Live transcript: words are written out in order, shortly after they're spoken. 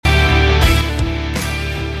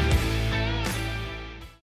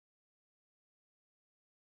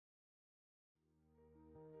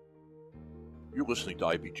You're listening to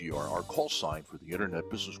IBGR, our call sign for the Internet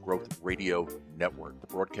Business Growth Radio Network. The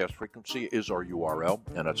broadcast frequency is our URL,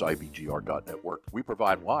 and that's ibgr.network. We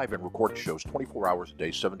provide live and recorded shows 24 hours a day,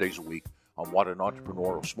 7 days a week on what an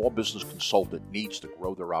entrepreneur or small business consultant needs to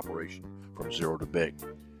grow their operation from zero to big.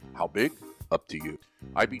 How big? Up to you.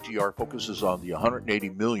 IBGR focuses on the 180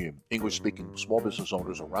 million English-speaking small business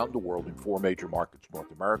owners around the world in 4 major markets: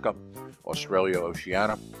 North America, Australia,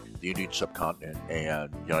 Oceania, the Indian subcontinent,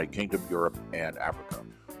 and United Kingdom, Europe, and Africa.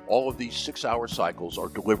 All of these 6-hour cycles are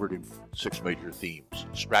delivered in 6 major themes: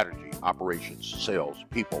 strategy, operations, sales,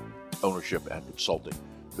 people, ownership, and consulting.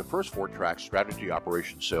 The first 4 tracks, strategy,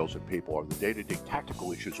 operations, sales, and people, are the day-to-day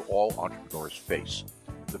tactical issues all entrepreneurs face.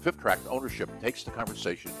 The 5th track, ownership, takes the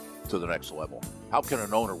conversation to the next level. How can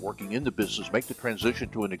an owner working in the business make the transition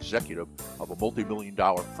to an executive of a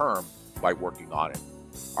multi-million-dollar firm by working on it?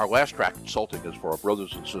 Our last track, consulting, is for our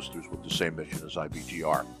brothers and sisters with the same mission as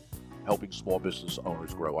IBGR, helping small business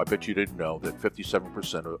owners grow. I bet you didn't know that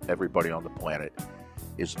 57% of everybody on the planet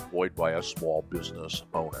is employed by a small business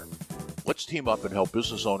owner. Let's team up and help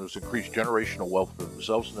business owners increase generational wealth for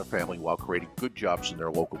themselves and their family while creating good jobs in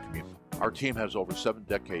their local community. Our team has over 7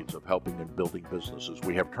 decades of helping and building businesses.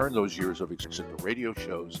 We have turned those years of experience into radio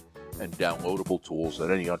shows and downloadable tools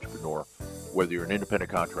that any entrepreneur, whether you're an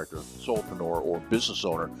independent contractor, solopreneur, or business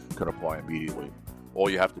owner, can apply immediately.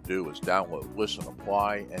 All you have to do is download, listen,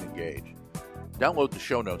 apply, and engage. Download the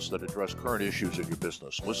show notes that address current issues in your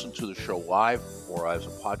business. Listen to the show live or as a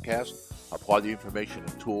podcast. Apply the information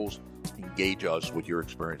and tools. Engage us with your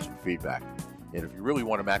experience and feedback. And if you really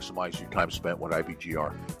want to maximize your time spent with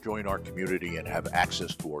IBGR, join our community and have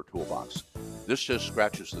access to our toolbox. This just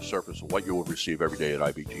scratches the surface of what you will receive every day at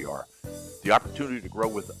IBGR. The opportunity to grow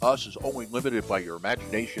with us is only limited by your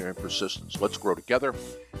imagination and persistence. Let's grow together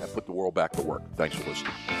and put the world back to work. Thanks for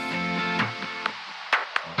listening.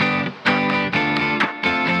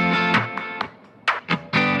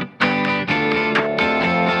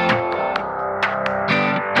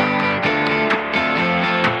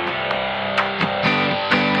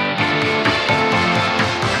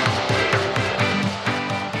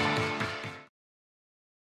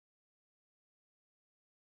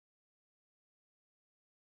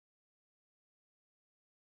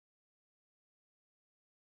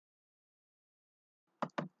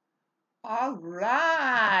 All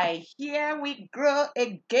right, here we grow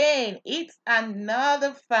again. It's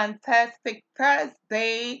another fantastic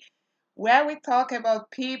Thursday where we talk about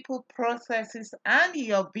people, processes, and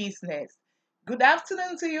your business. Good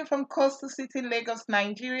afternoon to you from Coastal City, Lagos,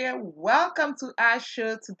 Nigeria. Welcome to our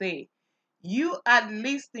show today. You are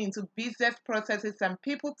listening to Business Processes and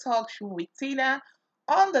People Talk Show with Teena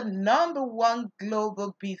on the number 1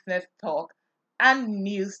 global business talk and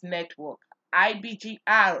news network,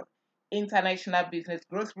 IBGR, International Business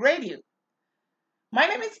Growth Radio. My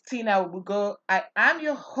name is Teena Ogbugoh. I am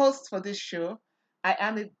your host for this show. I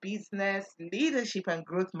am a business leadership and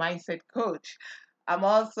growth mindset coach. I'm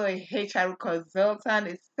also a HR consultant,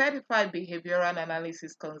 a certified behavioral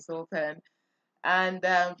analysis consultant. And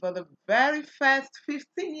for the very first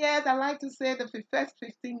 15 years, I like to say the first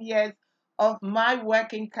 15 years of my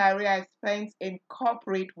working career, I spent in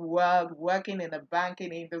corporate world, working in the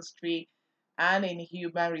banking industry and in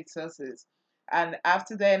human resources. And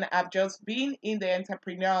after then, I've just been in the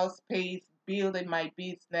entrepreneurial space, building my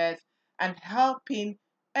business and helping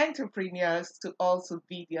entrepreneurs to also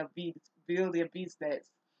build their business.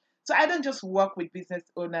 So I don't just work with business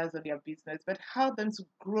owners on their business, but help them to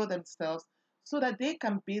grow themselves so that they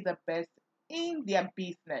can be the best in their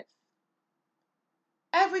business.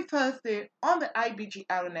 Every Thursday on the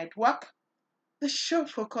IBGR network, the show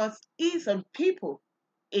focus is on people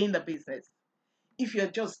in the business. If you're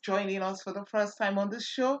just joining us for the first time on this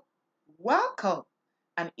show, welcome.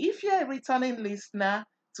 And if you're a returning listener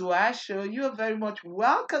to our show, you're very much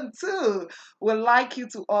welcome too. We'd like you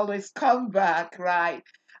to always come back, right?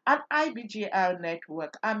 At IBGR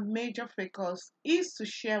Network, our major focus is to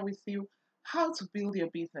share with you how to build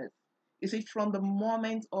your business. Is it from the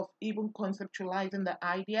moment of even conceptualizing the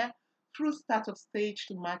idea through startup stage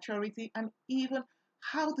to maturity, and even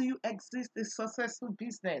how do you exist a successful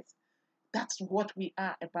business? That's what we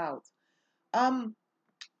are about. Um,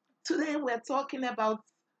 Today we're talking about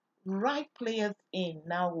right players in.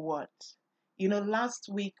 Now what? Last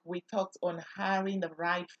week we talked on hiring the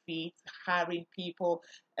right fit, hiring people,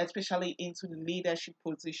 especially into leadership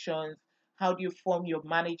positions. How do you form your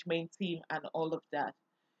management team and all of that?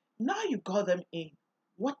 Now you got them in.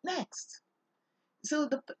 What next? So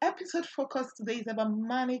the episode focus today is about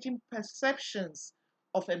managing perceptions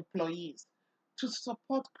of employees to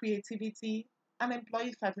support creativity and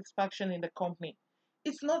employee satisfaction in the company.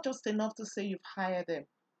 It's not just enough to say you've hired them.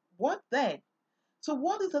 What then? So,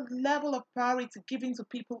 what is the level of priority given to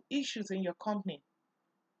people issues in your company?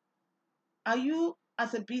 Are you,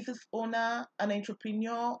 as a business owner, an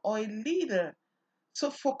entrepreneur, or a leader, so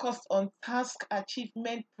focused on task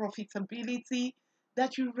achievement, profitability,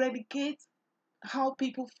 that you relegate how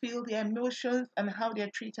people feel, their emotions, and how they're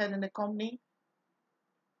treated in the company?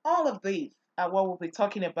 All of these are what we'll be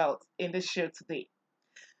talking about in this show today.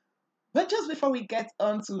 But just before we get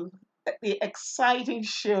on to the exciting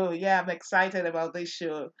show, yeah, I'm excited about this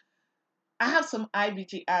show. I have some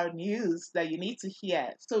IBGR news that you need to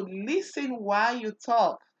hear. So listen while you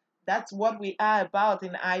talk. That's what we are about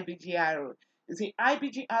in IBGR. You see,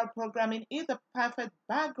 IBGR programming is the perfect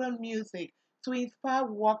background music to inspire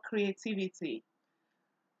work creativity.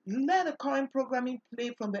 Let the current programming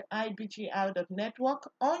play from the IBGR.network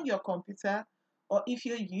on your computer, or if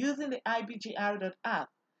you're using the IBGR.app,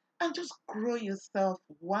 and just grow yourself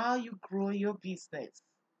while you grow your business.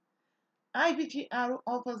 IBGR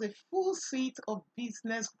offers a full suite of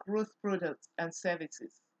business growth products and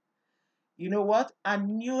services. You know what? Our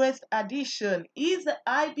newest addition is the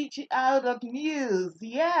IBGR.news.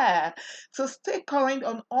 Yeah. So stay current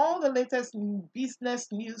on all the latest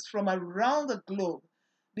business news from around the globe.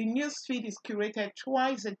 The news feed is curated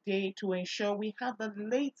twice a day to ensure we have the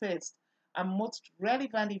latest and most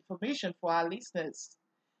relevant information for our listeners.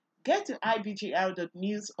 Get to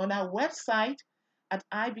IBGR.news on our website at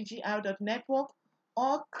IBGR.network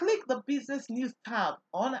or click the business news tab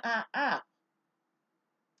on our app.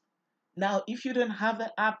 Now, if you don't have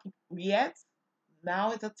the app yet,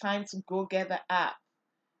 now is the time to go get the app.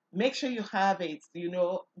 Make sure you have it.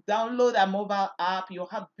 Download a mobile app. You'll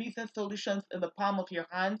have business solutions in the palm of your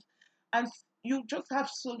hand, and you just have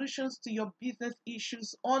solutions to your business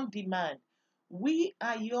issues on demand. We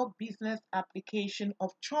are your business application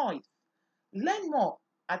of choice. Learn more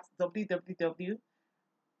at www.ibgr.app.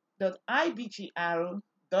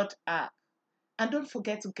 And don't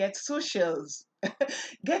forget to get socials.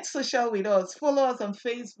 Get social with us. Follow us on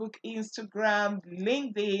Facebook, Instagram,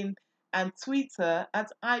 LinkedIn, and Twitter at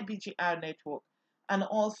IBGR Network. And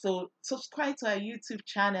also subscribe to our YouTube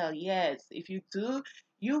channel. Yes, if you do,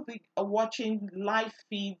 you'll be watching live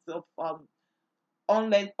feeds of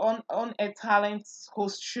on a talent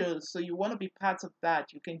host shows. So you want to be part of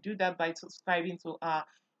that. You can do that by subscribing to our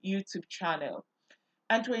YouTube channel.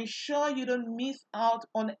 And to ensure you don't miss out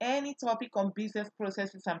on any topic on business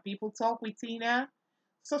processes and people talk with Teena,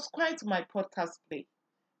 subscribe to my podcast play.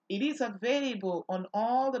 It is available on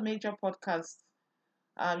all the major podcasts.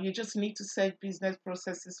 You just need to search business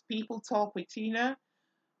processes, people talk with Teena.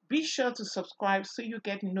 Be sure to subscribe so you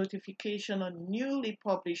get notification on newly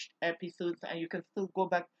published episodes and you can still go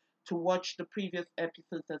back to watch the previous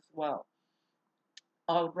episodes as well.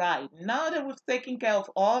 All right, now that we've taken care of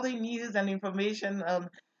all the news and information,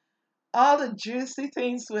 all the juicy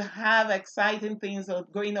things we have, exciting things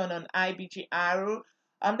going on IBGR.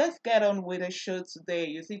 Let's get on with the show today.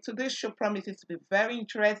 You see, today's show promises to be very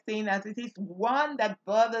interesting as it is one that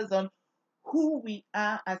borders on who we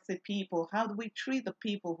are as a people. How do we treat the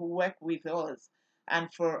people who work with us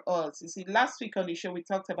and for us? You see, last week on the show, we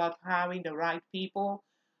talked about hiring the right people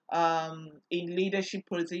in leadership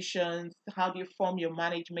positions. How do you form your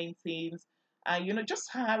management teams? And, just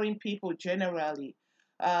hiring people generally.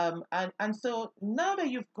 And so now that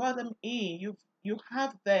you've got them in, you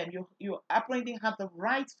have them, you apparently have the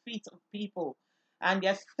right fit of people and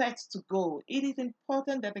they're set to go. It is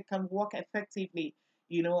important that they can work effectively,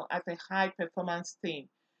 as a high performance team.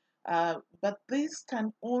 But this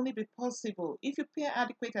can only be possible if you pay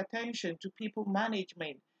adequate attention to people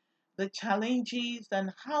management, the challenges,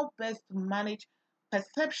 and how best to manage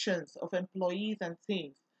perceptions of employees and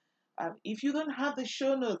teams. If you don't have the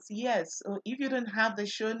show notes, yes, or if you don't have the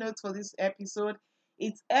show notes for this episode,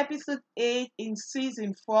 it's episode 8 in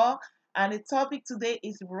season 4, and the topic today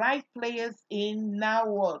is right players in now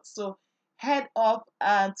what. So head up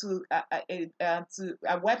to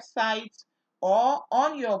a website or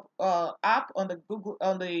on your app on the Google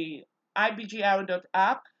on the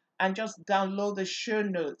ibgr.app and just download the show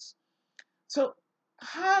notes. So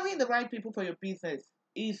having the right people for your business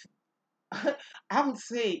is I would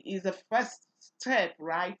say is the first step,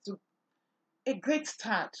 right, to a great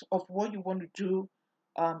start of what you want to do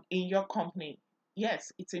in your company.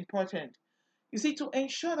 Yes, it's important. You see, to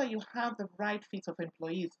ensure that you have the right fit of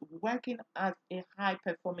employees working as a high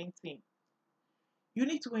performing team, you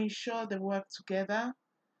need to ensure they work together,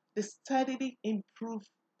 they steadily improve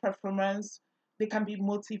performance, they can be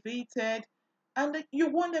motivated, and that you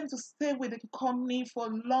want them to stay with the company for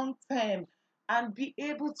long term and be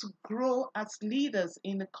able to grow as leaders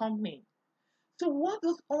in the company. So, what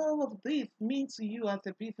does all of this mean to you as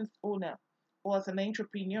a business owner or as an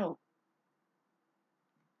entrepreneur?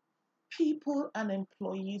 People and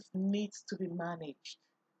employees needs to be managed.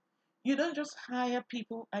 You don't just hire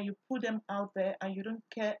people and you put them out there and you don't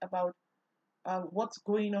care about what's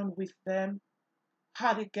going on with them,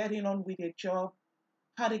 how they're getting on with their job,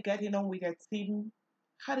 how they're getting on with their team,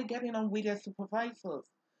 how they're getting on with their supervisors.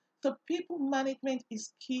 So, people management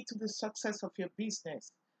is key to the success of your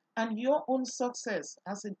business and your own success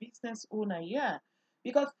as a business owner. Yeah,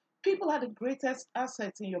 because people are the greatest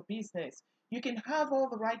assets in your business. You can have all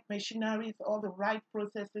the right machineries, all the right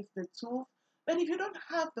processes, the tools, but if you don't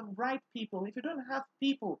have the right people, if you don't have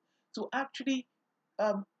people to actually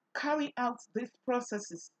um, carry out these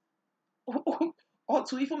processes or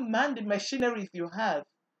to even man the machineries you have,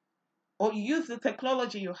 or use the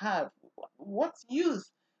technology you have, what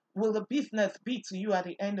use will the business be to you at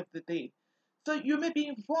the end of the day? So you may be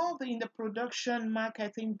involved in the production,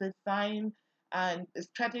 marketing, design, and the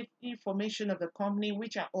strategy formation of the company,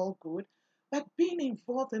 which are all good. But being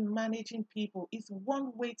involved in managing people is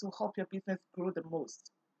one way to help your business grow the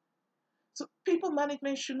most. So people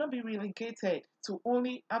management should not be relegated to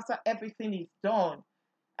only after everything is done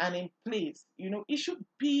and in place. It should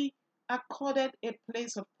be accorded a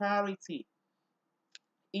place of priority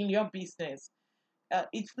in your business.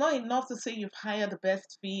 It's not enough to say you've hired the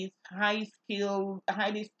best fees, highly skilled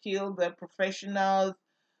professionals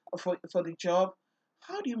for the job.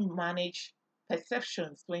 How do you manage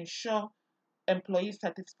perceptions to ensure employee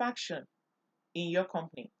satisfaction in your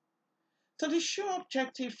company? So the show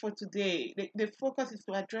objective for today, the focus is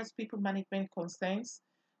to address people management concerns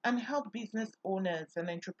and help business owners and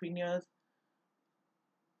entrepreneurs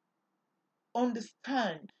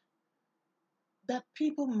understand that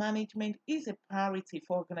people management is a priority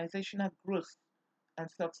for organizational growth and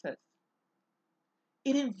success.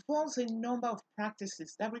 It involves a number of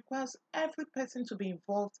practices that requires every person to be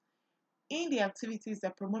involved in the activities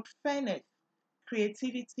that promote fairness,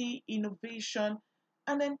 creativity, innovation,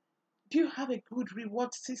 and then do you have a good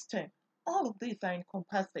reward system? All of these are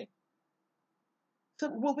encompassing. So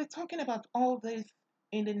we'll be talking about all this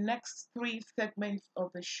in the next three segments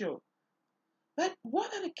of the show. But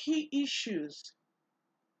what are the key issues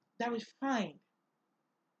that we find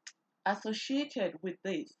associated with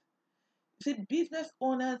this? See, business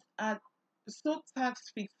owners are so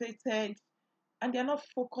tax fixated and they're not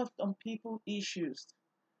focused on people issues.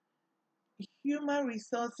 Human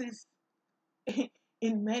resources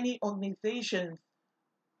in many organizations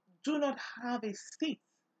do not have a seat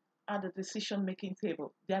at the decision making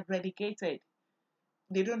table. They're relegated.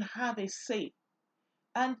 They don't have a say.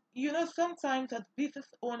 And sometimes as business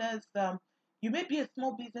owners, you may be a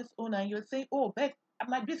small business owner and you're saying, oh, but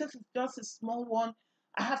my business is just a small one.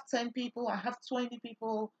 I have 10 people, I have 20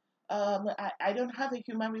 people. I don't have a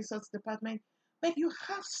human resource department. But you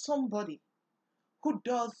have somebody who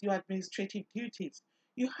does your administrative duties.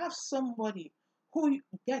 You have somebody who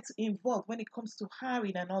gets involved when it comes to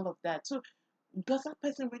hiring and all of that. So does that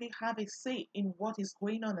person really have a say in what is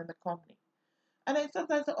going on in the company? And then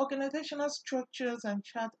sometimes the organizational structures and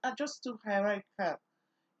charts are just too hierarchical,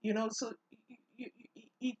 so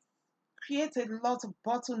it creates a lot of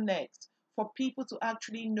bottlenecks for people to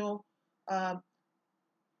actually know um,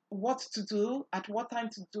 what to do, at what time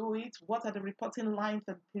to do it, what are the reporting lines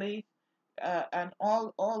in place, and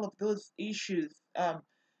all of those issues. And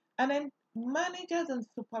then managers and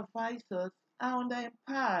supervisors are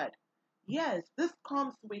underempowered. Yes, this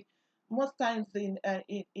comes with most times in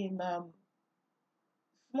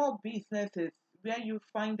small businesses where you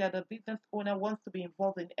find that the business owner wants to be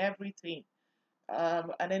involved in everything.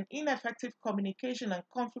 And then ineffective communication and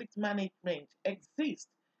conflict management exists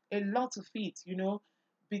a lot of it,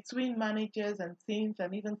 between managers and teams,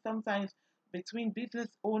 and even sometimes between business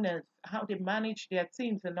owners, how they manage their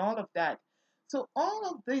teams and all of that. So all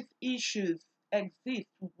of these issues exist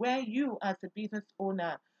where you, as a business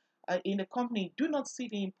owner in a company, do not see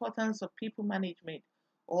the importance of people management,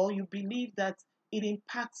 or you believe that it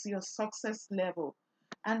impacts your success level.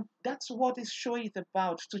 And that's what this show is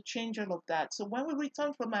about, to change all of that. So when we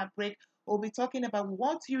return from our break, we'll be talking about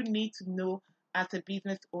what you need to know as a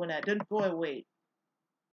business owner. Don't go away.